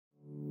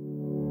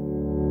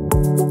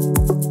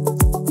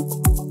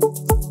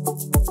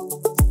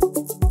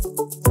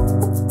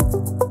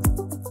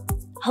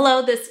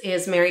Hello, this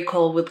is Mary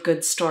Cole with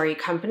Good Story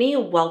Company.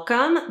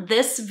 Welcome.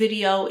 This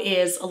video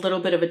is a little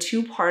bit of a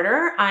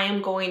two-parter. I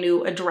am going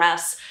to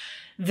address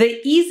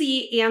the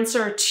easy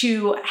answer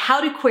to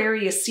how to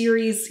query a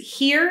series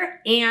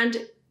here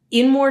and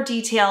in more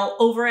detail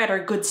over at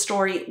our Good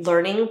Story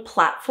Learning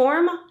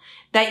platform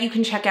that you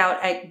can check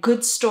out at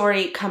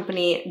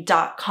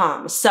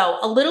goodstorycompany.com. So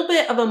a little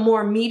bit of a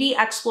more meaty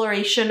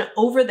exploration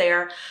over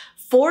there.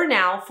 For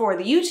now, for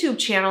the YouTube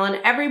channel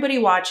and everybody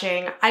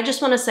watching, I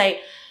just want to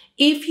say,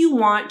 if you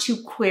want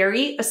to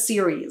query a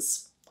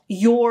series,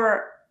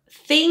 your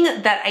thing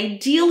that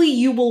ideally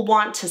you will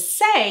want to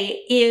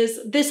say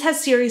is, this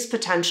has series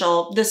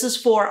potential. This is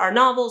for our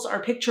novels, our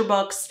picture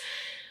books.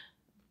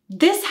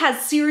 This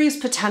has series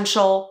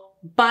potential,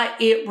 but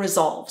it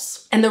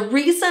resolves. And the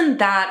reason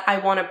that I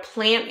want to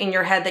plant in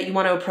your head that you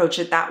want to approach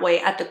it that way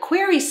at the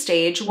query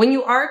stage, when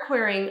you are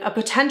querying a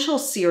potential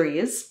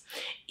series,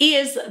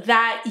 is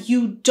that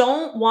you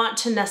don't want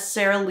to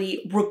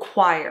necessarily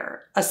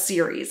require a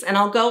series. And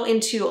I'll go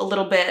into a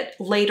little bit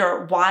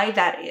later why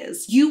that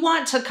is. You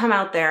want to come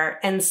out there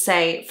and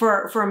say,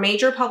 for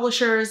major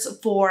publishers,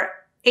 for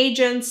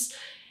agents,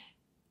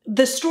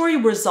 the story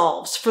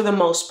resolves for the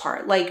most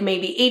part, like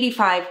maybe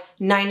 85,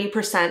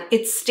 90%.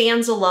 It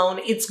stands alone.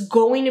 It's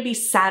going to be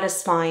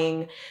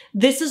satisfying.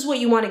 This is what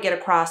you want to get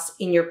across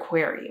in your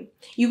query.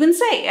 You can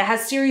say it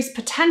has series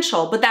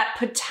potential, but that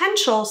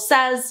potential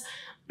says,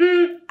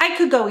 I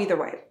could go either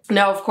way.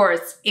 Now, of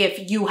course,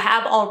 if you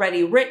have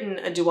already written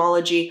a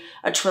duology,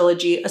 a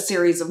trilogy, a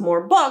series of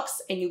more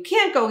books, and you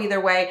can't go either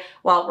way,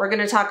 well, we're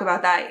going to talk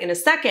about that in a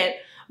second.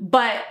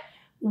 But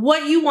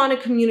what you want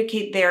to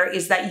communicate there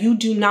is that you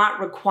do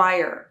not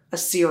require a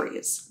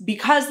series,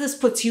 because this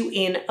puts you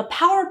in a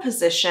power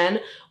position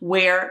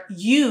where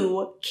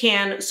you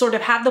can sort of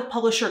have the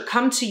publisher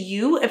come to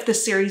you if the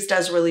series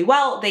does really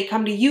well. They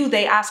come to you,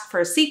 they ask for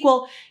a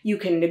sequel, you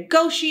can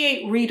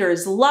negotiate,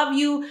 readers love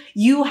you,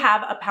 you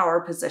have a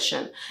power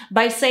position.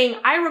 By saying,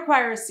 I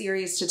require a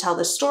series to tell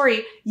this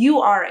story,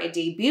 you are a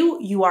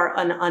debut, you are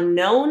an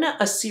unknown.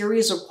 A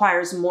series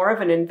requires more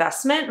of an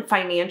investment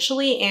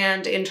financially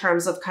and in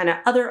terms of kind of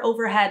other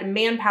overhead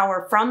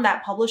manpower from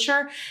that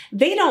publisher.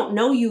 They don't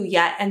know you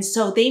yet, and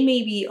so they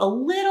may be a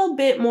little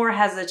bit more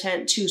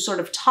hesitant to sort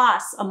of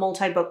toss a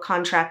multi-book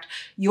contract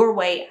your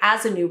way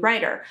as a new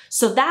writer.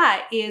 So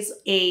that is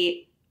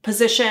a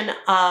position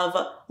of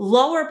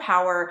lower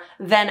power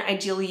than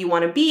ideally you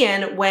want to be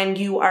in when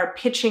you are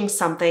pitching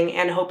something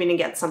and hoping to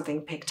get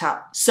something picked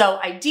up. So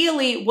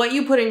ideally, what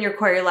you put in your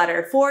query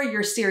letter for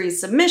your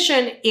series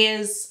submission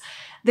is,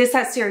 this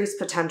has series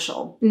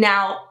potential.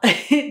 Now,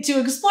 to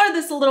explore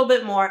this a little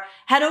bit more,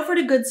 head over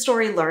to Good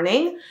Story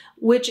Learning,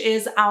 which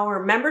is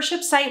our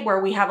membership site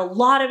where we have a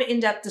lot of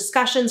in-depth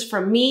discussions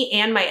from me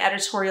and my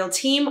editorial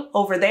team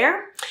over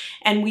there,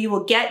 and we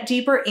will get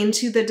deeper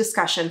into the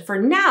discussion. For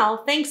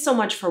now, thanks so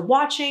much for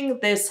watching.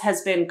 This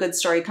has been Good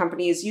Story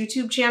Company's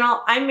YouTube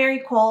channel. I'm Mary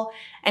Cole,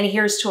 and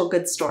here's to a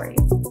good story.